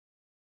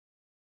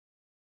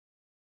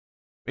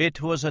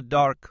It was a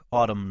dark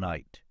autumn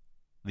night.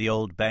 The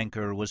old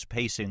banker was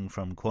pacing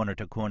from corner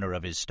to corner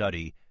of his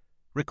study,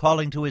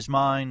 recalling to his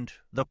mind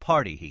the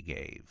party he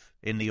gave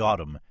in the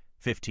autumn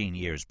 15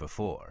 years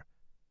before.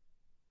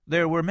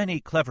 There were many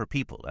clever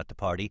people at the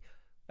party,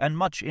 and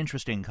much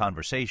interesting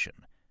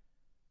conversation.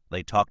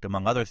 They talked,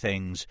 among other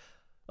things,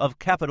 of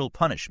capital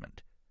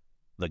punishment.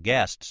 The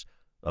guests,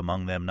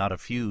 among them not a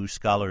few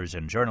scholars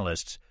and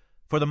journalists,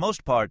 for the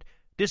most part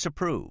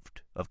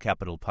disapproved of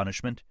capital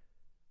punishment.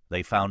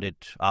 They found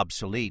it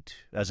obsolete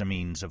as a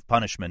means of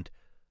punishment,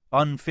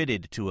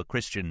 unfitted to a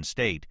Christian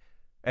state,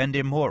 and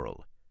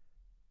immoral.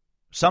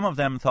 Some of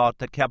them thought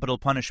that capital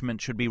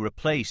punishment should be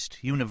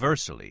replaced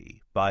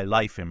universally by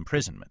life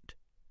imprisonment.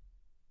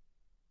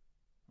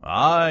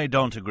 "I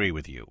don't agree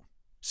with you,"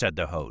 said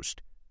the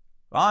host.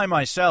 "I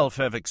myself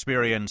have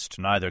experienced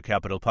neither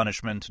capital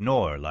punishment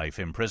nor life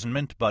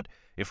imprisonment, but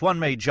if one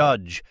may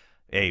judge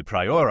a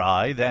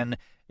priori, then,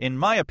 in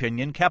my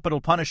opinion,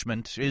 capital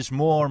punishment is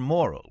more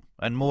moral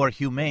and more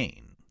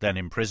humane than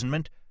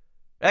imprisonment.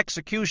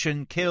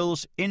 Execution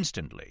kills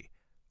instantly.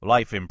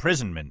 Life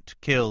imprisonment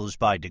kills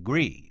by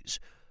degrees.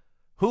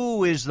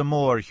 Who is the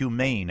more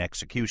humane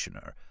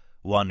executioner,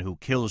 one who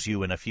kills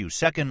you in a few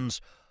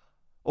seconds,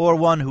 or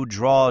one who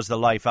draws the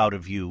life out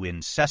of you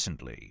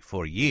incessantly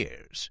for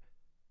years?"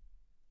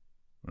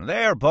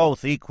 "They're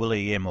both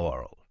equally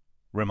immoral,"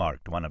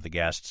 remarked one of the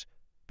guests,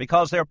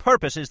 "because their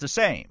purpose is the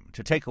same,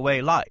 to take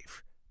away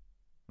life.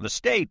 The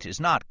state is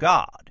not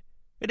God.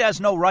 It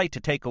has no right to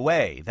take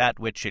away that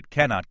which it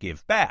cannot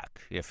give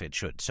back, if it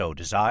should so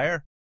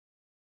desire."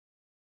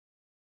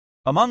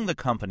 Among the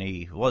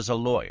company was a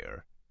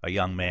lawyer, a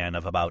young man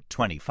of about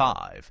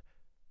 25.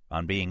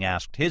 On being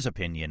asked his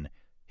opinion,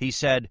 he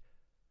said,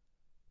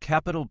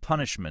 "Capital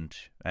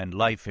punishment and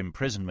life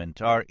imprisonment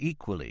are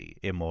equally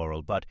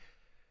immoral, but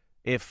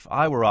if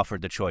I were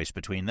offered the choice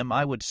between them,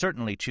 I would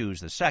certainly choose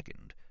the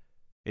second.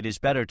 It is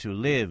better to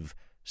live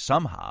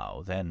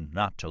somehow than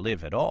not to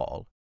live at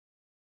all."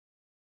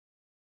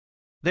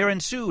 There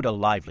ensued a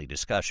lively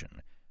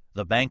discussion.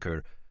 The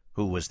banker,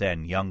 who was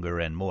then younger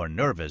and more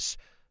nervous,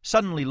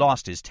 suddenly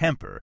lost his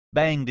temper,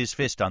 banged his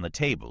fist on the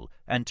table,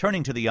 and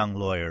turning to the young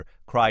lawyer,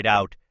 cried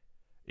out,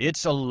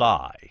 "It's a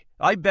lie.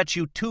 I bet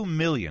you 2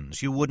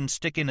 millions you wouldn't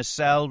stick in a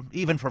cell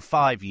even for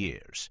 5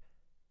 years."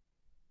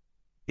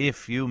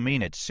 "If you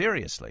mean it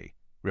seriously,"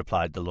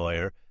 replied the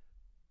lawyer,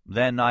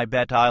 "then I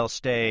bet I'll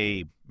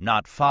stay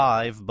not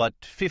 5,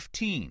 but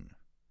 15.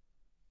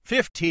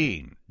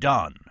 15,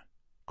 done,"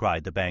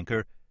 cried the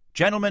banker.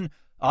 "Gentlemen,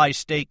 I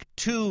stake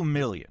 2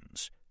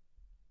 millions.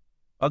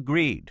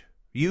 "Agreed.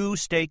 You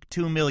stake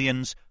 2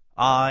 millions,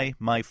 I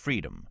my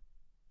freedom,"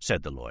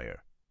 said the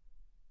lawyer.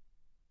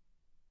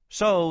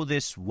 So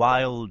this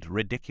wild,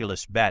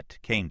 ridiculous bet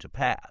came to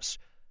pass.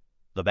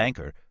 The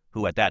banker,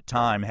 who at that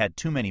time had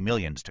too many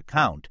millions to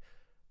count,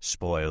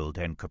 spoiled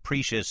and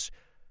capricious,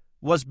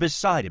 was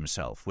beside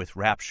himself with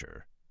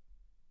rapture.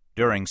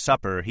 During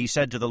supper he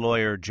said to the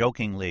lawyer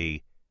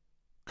jokingly,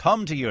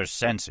 "Come to your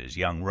senses,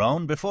 young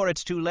roan, before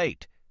it's too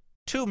late.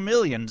 2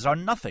 millions are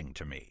nothing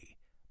to me,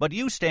 but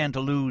you stand to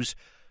lose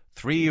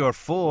 3 or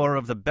 4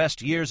 of the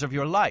best years of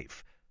your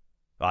life.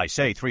 I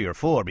say 3 or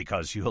 4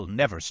 because you'll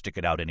never stick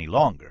it out any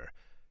longer.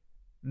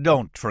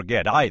 Don't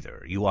forget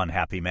either, you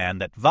unhappy man,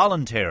 that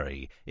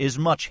voluntary is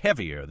much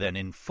heavier than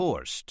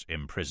enforced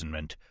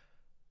imprisonment.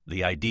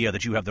 The idea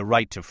that you have the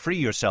right to free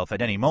yourself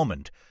at any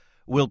moment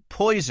will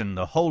poison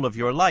the whole of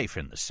your life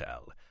in the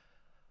cell.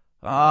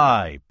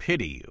 I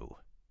pity you."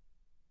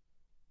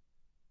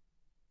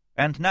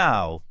 And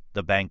now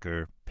the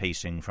banker,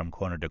 pacing from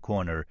corner to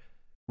corner,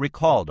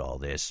 recalled all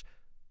this,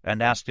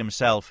 and asked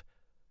himself,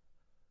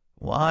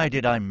 "Why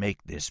did I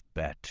make this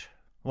bet?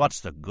 What's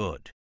the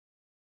good?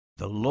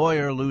 The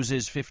lawyer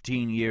loses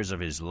 15 years of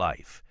his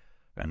life,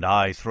 and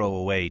I throw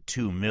away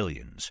 2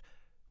 millions.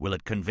 Will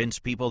it convince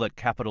people that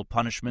capital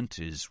punishment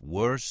is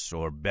worse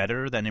or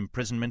better than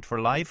imprisonment for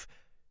life?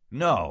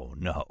 No,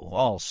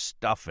 all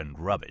stuff and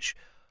rubbish.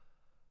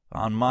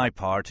 On my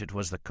part, it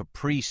was the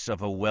caprice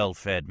of a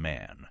well-fed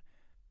man.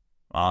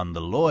 On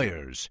the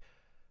lawyer's,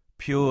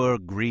 pure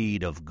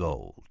greed of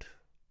gold."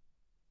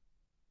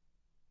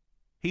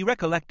 He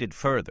recollected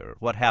further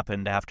what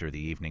happened after the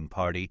evening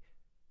party.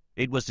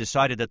 It was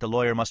decided that the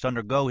lawyer must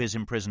undergo his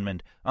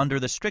imprisonment under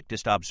the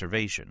strictest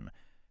observation,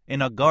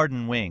 in a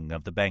garden wing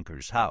of the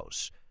banker's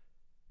house.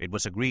 It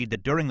was agreed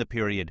that during the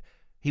period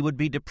he would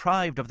be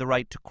deprived of the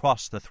right to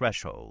cross the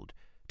threshold,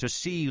 to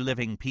see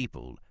living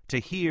people, to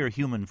hear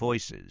human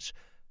voices,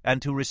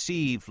 and to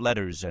receive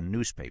letters and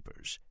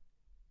newspapers.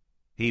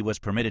 He was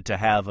permitted to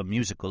have a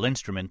musical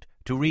instrument,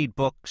 to read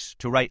books,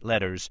 to write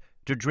letters,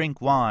 to drink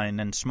wine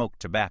and smoke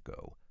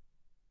tobacco.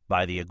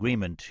 By the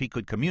agreement he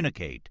could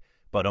communicate,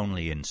 but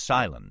only in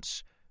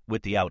silence,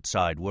 with the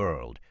outside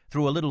world,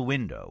 through a little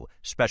window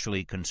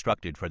specially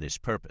constructed for this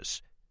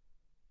purpose.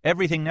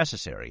 Everything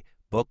necessary,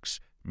 books,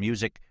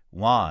 music,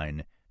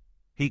 wine,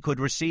 he could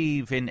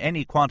receive in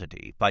any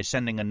quantity by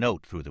sending a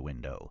note through the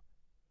window.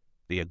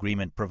 The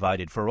agreement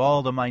provided for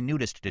all the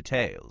minutest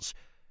details,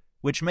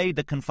 which made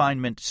the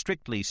confinement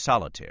strictly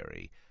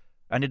solitary,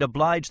 and it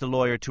obliged the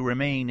lawyer to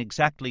remain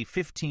exactly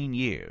 15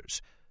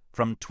 years,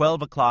 from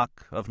 12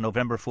 o'clock of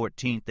November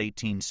 14th,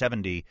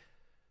 1870,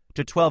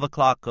 to 12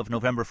 o'clock of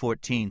November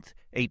 14th,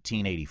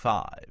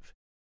 1885.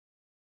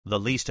 The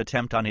least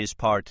attempt on his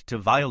part to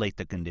violate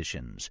the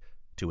conditions,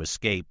 to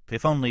escape,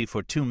 if only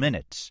for 2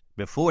 minutes,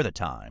 before the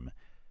time,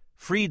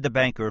 freed the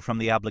banker from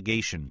the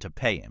obligation to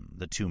pay him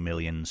the 2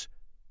 millions.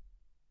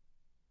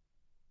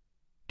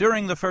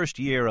 During the first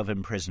year of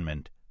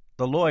imprisonment,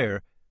 the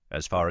lawyer,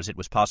 as far as it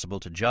was possible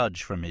to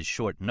judge from his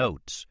short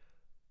notes,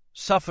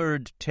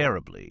 suffered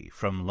terribly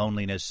from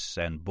loneliness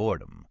and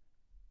boredom.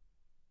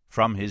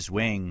 From his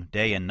wing,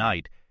 day and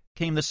night,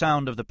 came the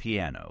sound of the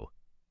piano.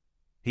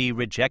 He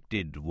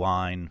rejected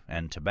wine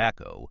and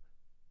tobacco.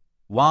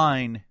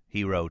 Wine,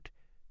 he wrote,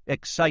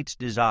 excites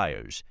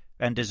desires,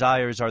 and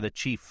desires are the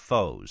chief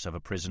foes of a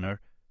prisoner.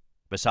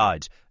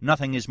 Besides,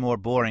 nothing is more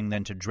boring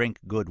than to drink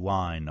good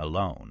wine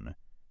alone.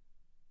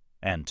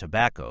 And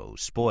tobacco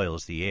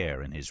spoils the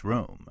air in his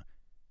room.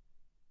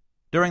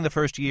 During the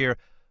first year,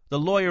 the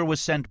lawyer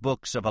was sent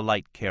books of a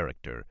light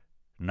character,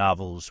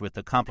 novels with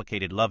a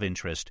complicated love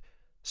interest,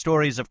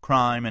 stories of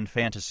crime and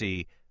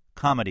fantasy,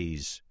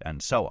 comedies,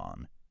 and so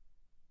on.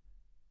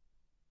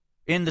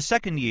 In the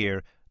second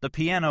year, the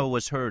piano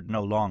was heard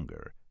no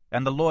longer,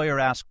 and the lawyer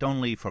asked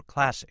only for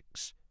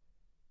classics.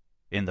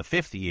 In the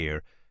fifth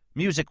year,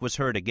 music was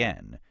heard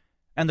again,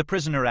 and the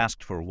prisoner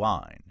asked for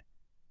wine.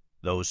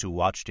 Those who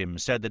watched him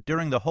said that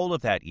during the whole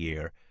of that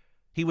year,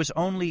 he was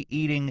only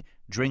eating,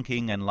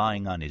 drinking, and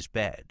lying on his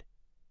bed.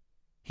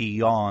 He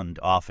yawned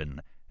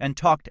often and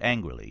talked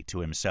angrily to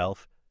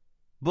himself.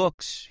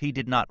 Books he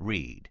did not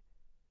read.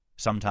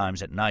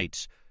 Sometimes at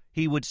nights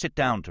he would sit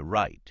down to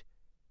write.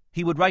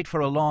 He would write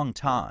for a long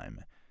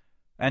time,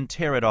 and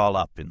tear it all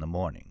up in the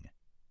morning.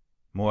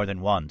 More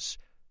than once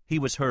he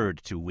was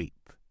heard to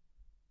weep.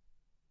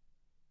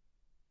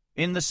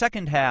 In the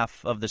second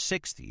half of the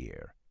sixth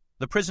year,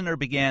 the prisoner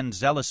began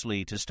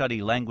zealously to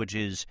study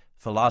languages,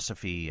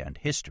 philosophy, and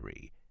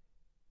history.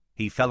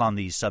 He fell on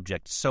these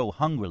subjects so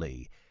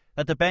hungrily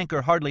that the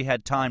banker hardly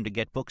had time to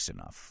get books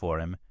enough for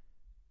him.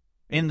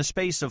 In the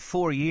space of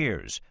 4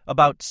 years,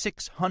 about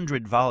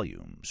 600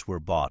 volumes were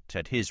bought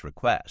at his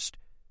request.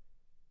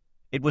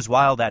 It was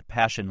while that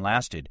passion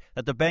lasted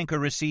that the banker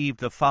received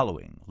the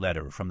following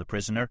letter from the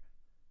prisoner.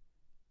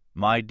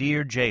 "My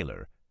dear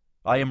jailer,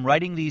 I am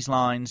writing these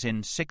lines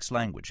in 6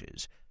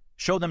 languages.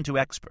 Show them to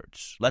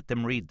experts. Let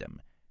them read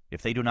them.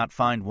 If they do not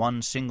find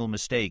one single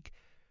mistake,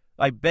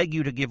 I beg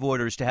you to give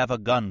orders to have a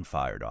gun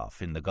fired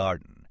off in the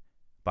garden.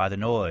 By the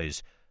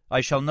noise,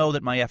 I shall know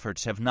that my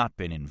efforts have not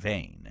been in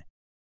vain.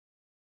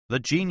 The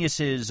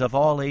geniuses of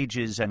all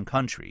ages and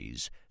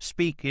countries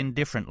speak in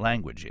different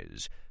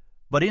languages,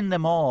 but in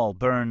them all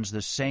burns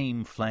the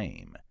same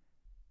flame.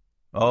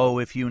 Oh,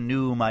 if you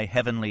knew my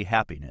heavenly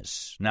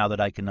happiness, now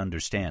that I can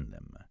understand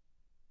them."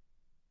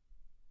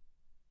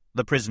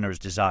 The prisoner's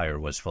desire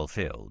was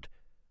fulfilled.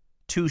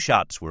 2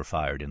 shots were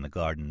fired in the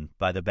garden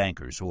by the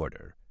banker's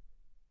order.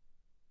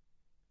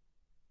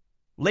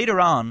 Later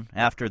on,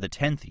 after the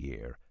 10th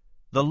year,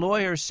 the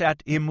lawyer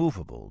sat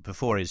immovable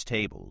before his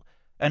table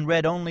and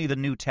read only the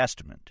New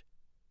Testament.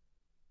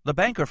 The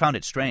banker found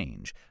it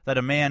strange that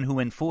a man who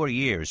in 4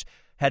 years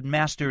had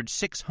mastered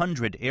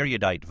 600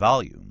 erudite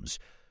volumes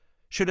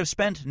should have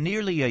spent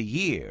nearly a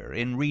year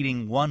in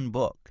reading one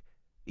book,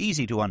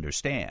 easy to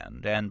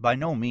understand and by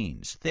no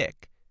means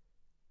thick.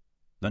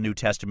 The New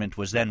Testament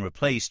was then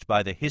replaced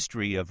by the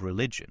history of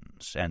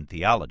religions and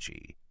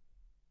theology.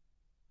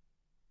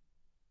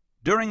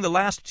 During the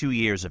last 2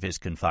 years of his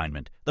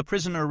confinement, the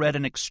prisoner read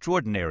an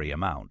extraordinary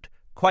amount,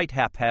 quite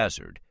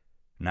haphazard.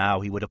 Now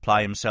he would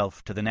apply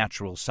himself to the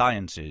natural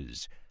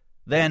sciences.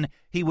 Then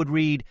he would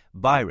read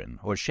Byron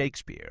or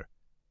Shakespeare.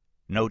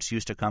 Notes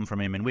used to come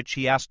from him in which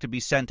he asked to be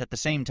sent at the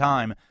same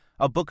time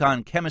a book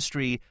on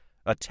chemistry,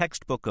 a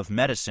textbook of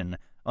medicine,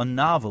 a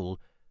novel,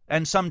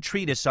 and some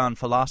treatise on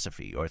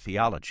philosophy or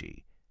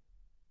theology.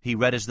 He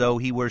read as though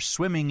he were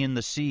swimming in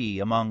the sea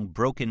among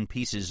broken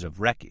pieces of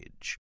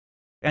wreckage,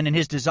 and in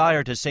his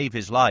desire to save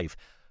his life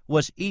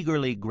was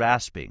eagerly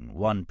grasping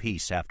one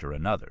piece after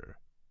another.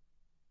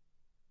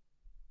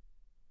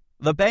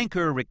 The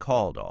banker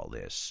recalled all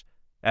this,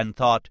 and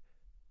thought,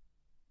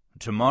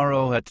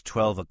 "Tomorrow at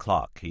 12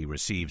 o'clock he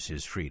receives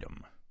his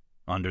freedom.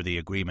 Under the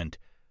agreement,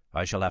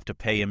 I shall have to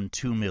pay him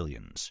 2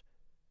 millions.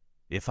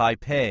 If I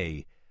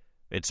pay,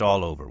 it's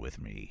all over with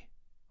me.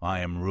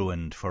 I am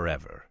ruined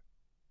forever."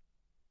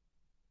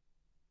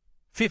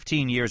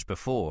 15 years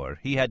before,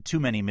 he had too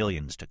many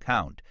millions to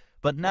count,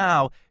 but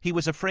now he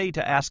was afraid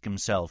to ask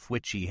himself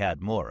which he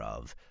had more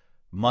of,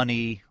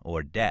 money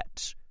or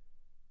debts.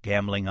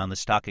 Gambling on the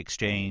stock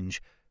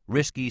exchange,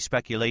 risky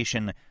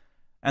speculation,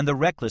 and the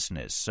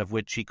recklessness of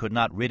which he could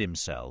not rid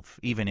himself,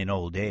 even in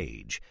old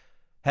age,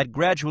 had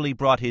gradually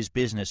brought his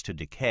business to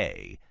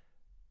decay,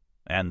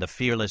 and the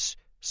fearless,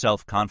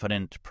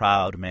 self-confident,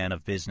 proud man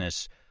of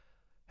business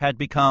had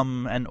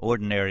become an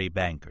ordinary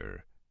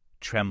banker,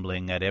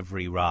 trembling at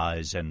every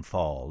rise and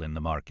fall in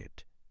the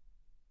market.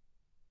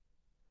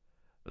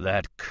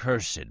 "That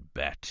cursed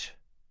bet,"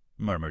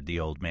 murmured the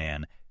old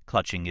man,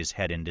 clutching his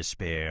head in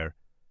despair.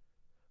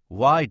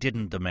 "Why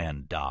didn't the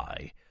man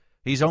die?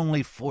 He's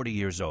only 40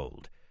 years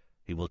old.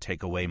 He will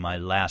take away my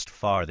last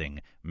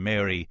farthing,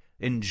 marry,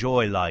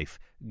 enjoy life,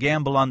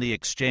 gamble on the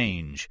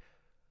exchange,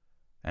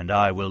 and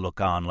I will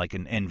look on like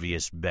an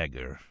envious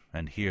beggar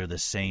and hear the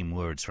same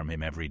words from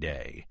him every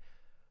day.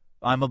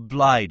 I'm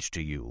obliged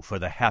to you for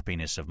the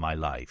happiness of my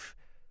life.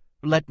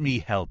 Let me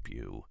help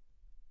you."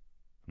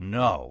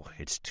 "No,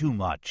 it's too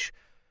much.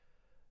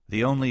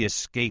 The only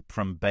escape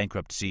from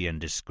bankruptcy and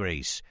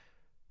disgrace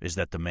is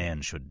that the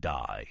man should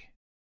die."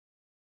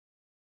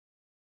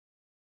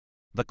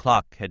 The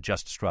clock had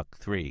just struck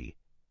 3.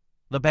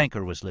 The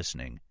banker was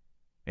listening.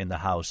 In the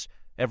house,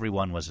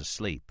 everyone was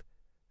asleep,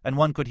 and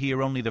one could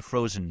hear only the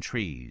frozen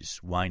trees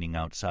whining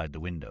outside the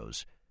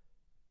windows.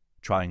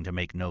 Trying to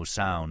make no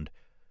sound,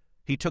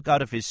 he took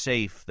out of his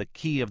safe the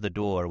key of the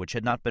door which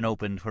had not been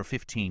opened for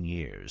 15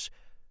 years,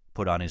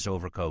 put on his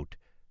overcoat,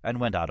 and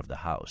went out of the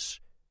house.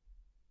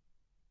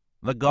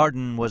 The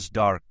garden was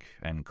dark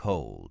and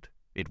cold.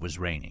 It was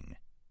raining.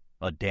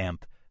 A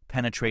damp,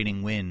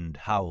 penetrating wind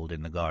howled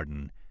in the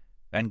garden,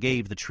 and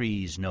gave the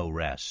trees no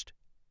rest.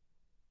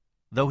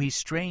 Though he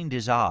strained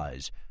his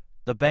eyes,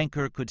 the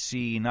banker could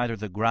see neither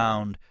the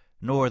ground,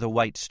 nor the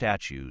white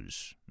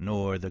statues,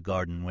 nor the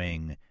garden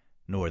wing,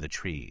 nor the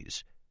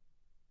trees.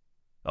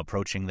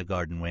 Approaching the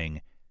garden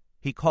wing,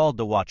 he called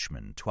the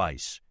watchman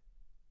twice.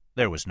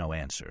 There was no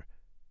answer.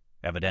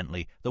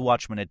 Evidently, the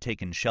watchman had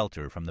taken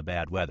shelter from the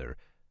bad weather,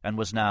 and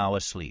was now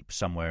asleep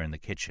somewhere in the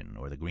kitchen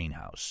or the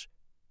greenhouse.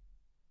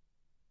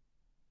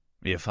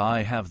 "If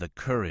I have the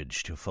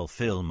courage to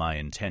fulfill my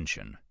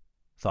intention,"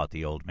 thought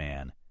the old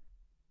man,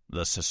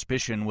 "the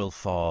suspicion will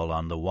fall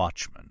on the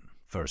watchman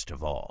first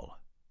of all."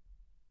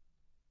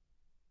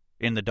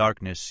 In the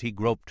darkness he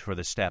groped for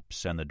the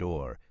steps and the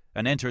door,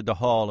 and entered the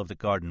hall of the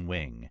garden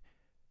wing,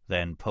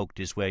 then poked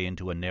his way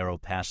into a narrow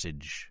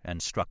passage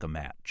and struck a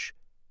match.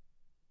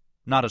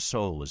 Not a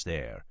soul was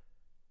there.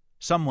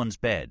 Someone's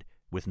bed,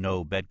 with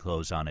no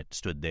bedclothes on it,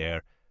 stood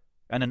there,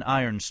 and an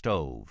iron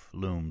stove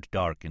loomed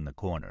dark in the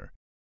corner.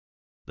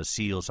 The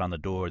seals on the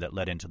door that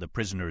led into the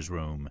prisoner's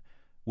room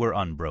were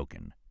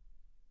unbroken.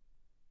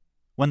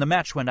 When the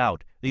match went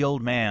out, the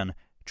old man,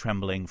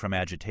 trembling from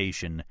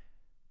agitation,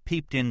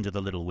 peeped into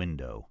the little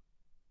window.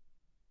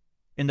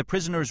 In the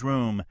prisoner's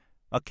room,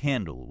 a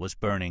candle was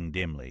burning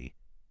dimly.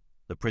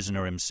 The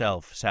prisoner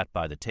himself sat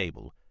by the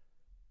table.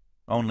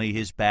 Only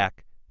his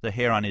back, the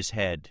hair on his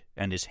head,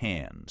 and his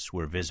hands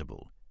were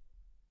visible.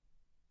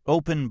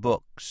 Open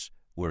books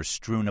were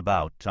strewn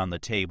about on the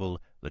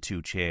table, the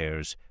 2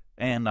 chairs,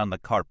 and on the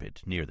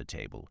carpet near the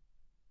table.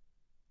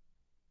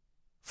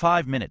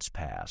 5 minutes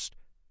passed,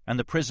 and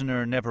the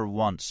prisoner never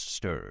once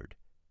stirred.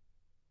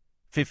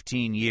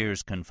 15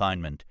 years'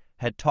 confinement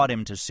had taught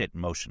him to sit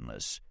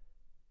motionless.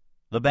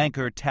 The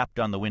banker tapped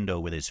on the window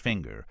with his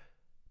finger,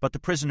 but the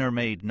prisoner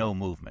made no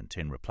movement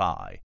in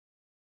reply.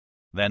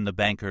 Then the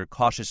banker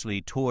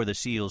cautiously tore the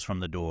seals from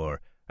the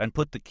door and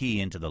put the key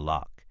into the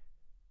lock.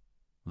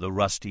 The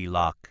rusty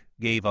lock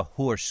gave a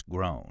hoarse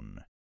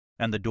groan,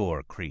 and the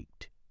door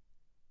creaked.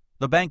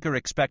 The banker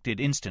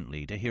expected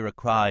instantly to hear a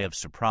cry of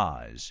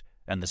surprise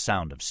and the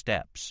sound of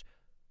steps.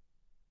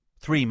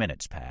 3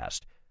 minutes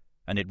passed,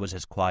 and it was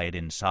as quiet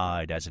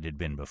inside as it had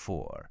been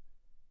before.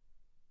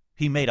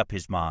 He made up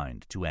his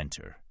mind to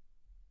enter.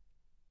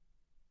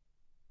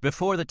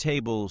 Before the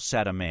table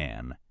sat a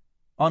man,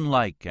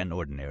 unlike an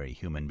ordinary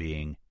human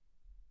being.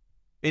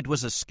 It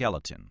was a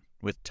skeleton,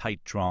 with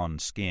tight-drawn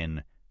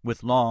skin,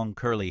 with long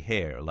curly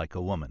hair like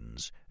a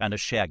woman's, and a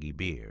shaggy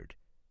beard.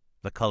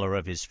 The color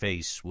of his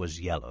face was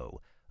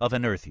yellow, of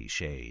an earthy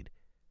shade.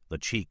 The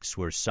cheeks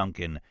were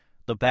sunken,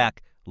 the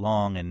back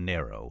long and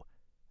narrow,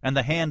 and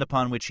the hand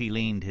upon which he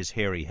leaned his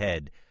hairy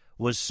head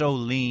was so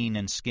lean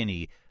and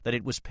skinny that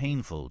it was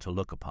painful to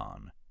look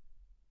upon.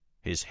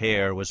 His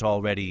hair was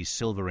already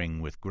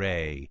silvering with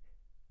gray,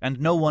 and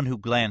no one who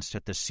glanced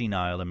at the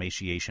senile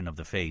emaciation of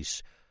the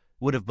face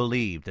would have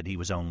believed that he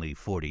was only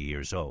 40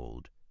 years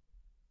old.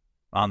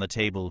 On the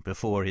table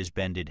before his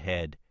bended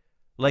head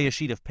lay a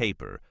sheet of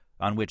paper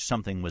on which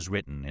something was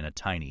written in a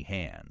tiny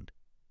hand.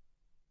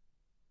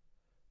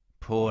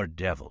 "Poor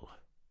devil,"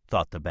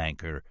 thought the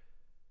banker.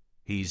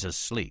 "He's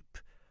asleep,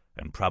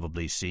 and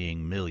probably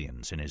seeing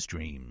millions in his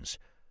dreams.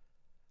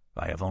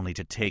 I have only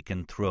to take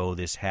and throw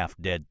this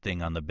half-dead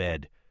thing on the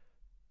bed,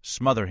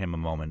 smother him a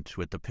moment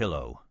with the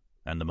pillow,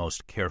 and the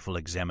most careful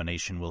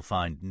examination will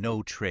find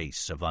no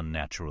trace of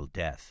unnatural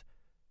death.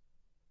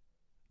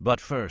 But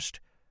first,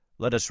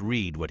 let us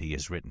read what he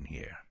has written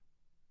here."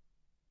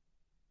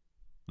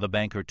 The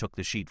banker took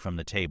the sheet from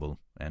the table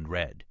and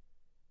read.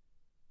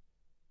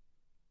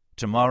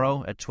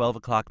 "Tomorrow at 12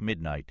 o'clock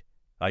midnight,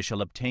 I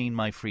shall obtain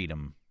my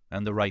freedom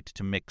and the right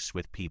to mix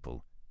with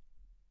people.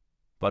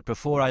 But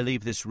before I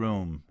leave this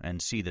room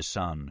and see the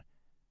sun,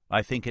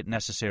 I think it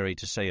necessary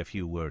to say a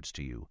few words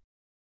to you.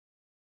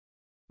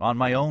 On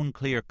my own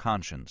clear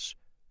conscience,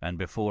 and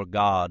before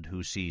God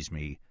who sees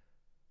me,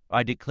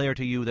 I declare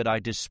to you that I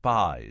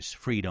despise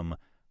freedom,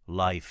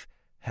 life,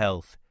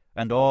 health,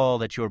 and all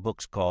that your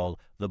books call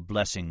the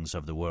blessings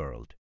of the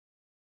world.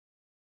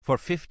 For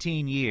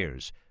 15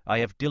 years I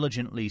have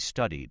diligently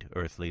studied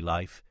earthly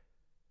life.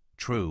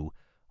 True,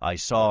 I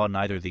saw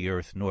neither the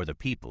earth nor the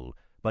people,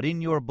 but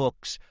in your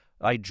books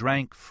I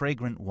drank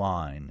fragrant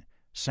wine,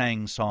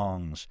 sang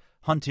songs,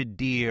 hunted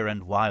deer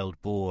and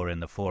wild boar in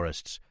the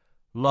forests,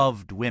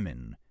 loved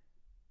women,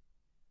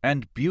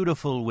 and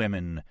beautiful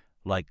women,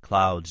 like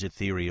clouds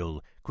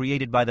ethereal,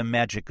 created by the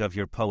magic of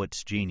your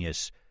poet's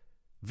genius,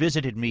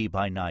 visited me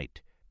by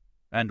night,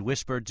 and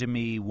whispered to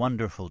me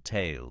wonderful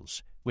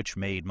tales, which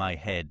made my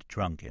head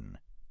drunken.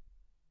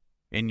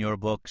 In your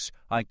books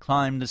I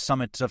climbed the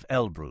summits of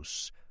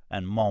Elbrus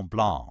and Mont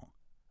Blanc,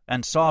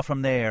 and saw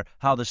from there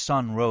how the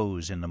sun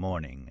rose in the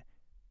morning,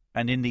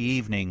 and in the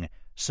evening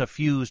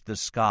suffused the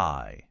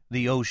sky,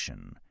 the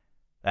ocean,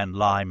 and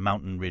lie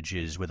mountain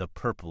ridges with a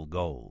purple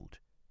gold.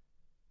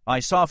 I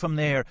saw from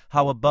there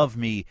how above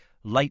me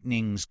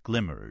lightnings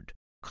glimmered,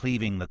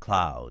 cleaving the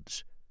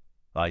clouds.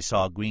 I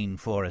saw green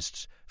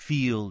forests,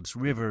 fields,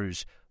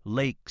 rivers,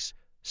 lakes,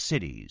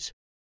 cities.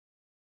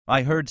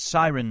 I heard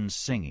sirens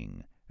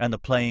singing, and the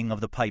playing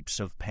of the pipes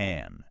of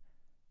Pan.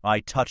 I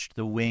touched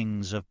the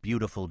wings of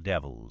beautiful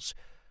devils,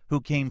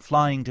 who came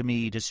flying to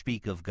me to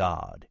speak of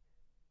God.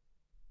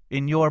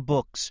 In your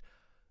books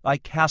I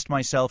cast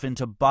myself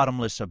into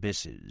bottomless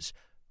abysses,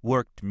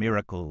 worked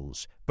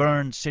miracles,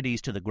 burned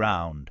cities to the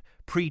ground,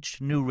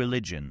 preached new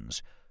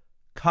religions,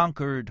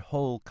 conquered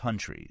whole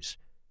countries.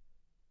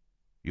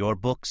 Your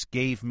books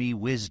gave me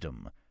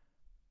wisdom.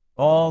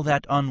 All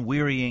that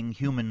unwearying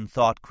human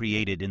thought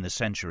created in the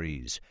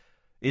centuries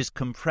is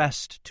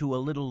compressed to a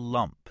little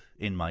lump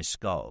in my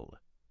skull.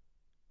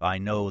 I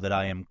know that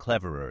I am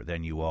cleverer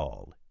than you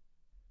all.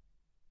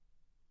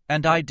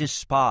 And I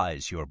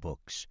despise your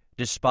books,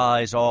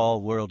 despise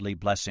all worldly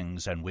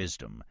blessings and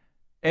wisdom.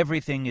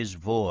 Everything is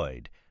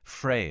void,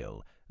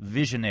 frail,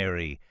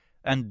 visionary,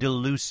 and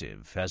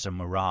delusive as a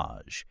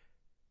mirage.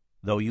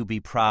 Though you be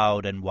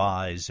proud and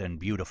wise and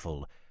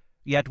beautiful,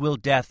 yet will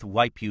death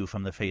wipe you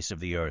from the face of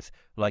the earth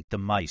like the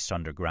mice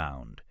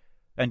underground.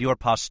 And your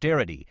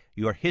posterity,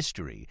 your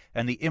history,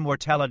 and the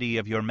immortality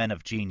of your men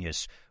of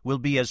genius will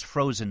be as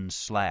frozen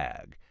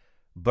slag,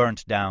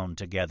 burnt down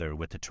together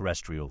with the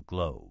terrestrial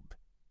globe.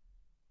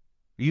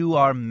 You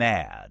are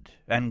mad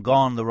and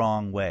gone the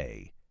wrong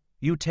way.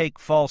 You take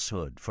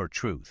falsehood for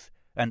truth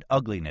and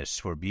ugliness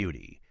for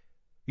beauty.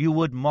 You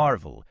would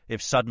marvel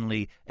if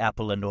suddenly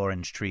apple and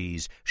orange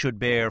trees should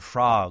bear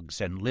frogs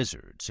and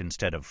lizards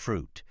instead of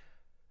fruit,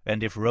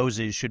 and if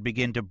roses should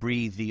begin to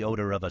breathe the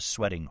odor of a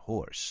sweating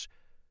horse.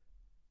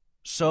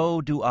 So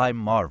do I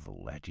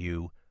marvel at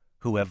you,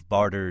 who have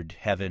bartered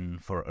heaven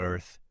for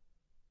earth.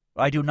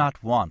 I do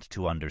not want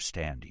to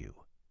understand you.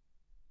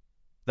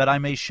 That I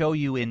may show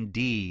you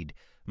indeed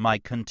my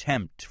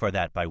contempt for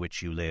that by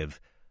which you live,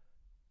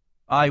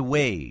 I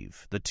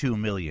waive the 2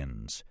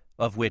 millions,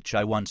 of which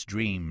I once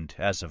dreamed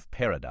as of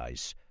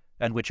paradise,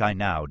 and which I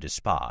now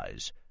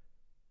despise.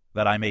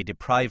 That I may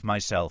deprive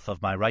myself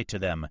of my right to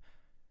them,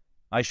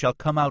 I shall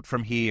come out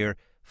from here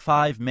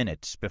 5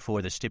 minutes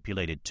before the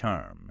stipulated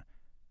term,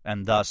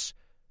 and thus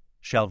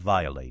shall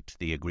violate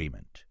the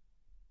agreement.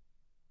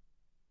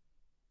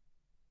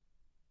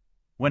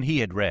 When he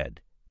had read,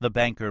 the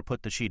banker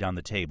put the sheet on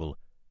the table,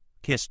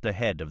 kissed the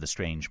head of the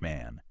strange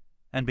man,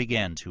 and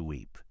began to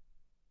weep.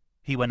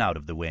 He went out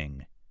of the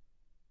wing.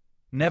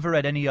 Never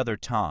at any other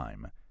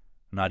time,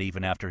 not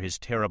even after his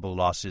terrible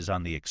losses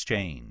on the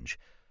exchange,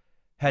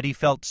 had he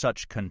felt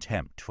such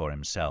contempt for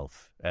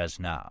himself as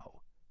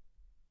now.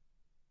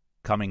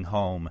 Coming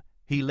home,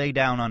 he lay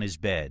down on his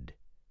bed,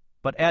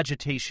 but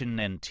agitation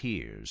and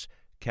tears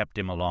kept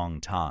him a long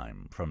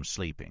time from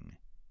sleeping.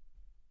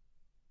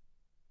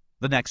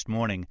 The next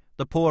morning,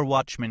 the poor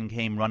watchman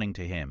came running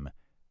to him,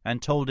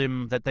 and told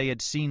him that they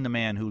had seen the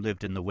man who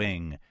lived in the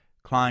wing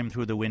climb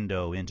through the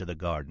window into the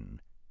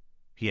garden.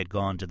 He had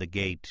gone to the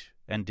gate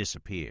and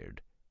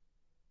disappeared.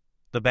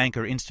 The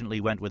banker instantly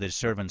went with his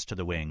servants to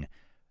the wing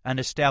and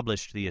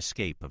established the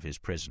escape of his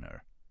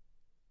prisoner.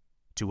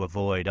 To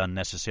avoid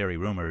unnecessary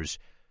rumors,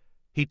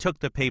 he took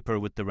the paper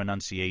with the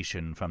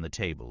renunciation from the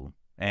table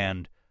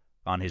and,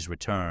 on his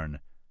return,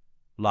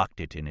 locked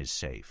it in his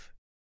safe.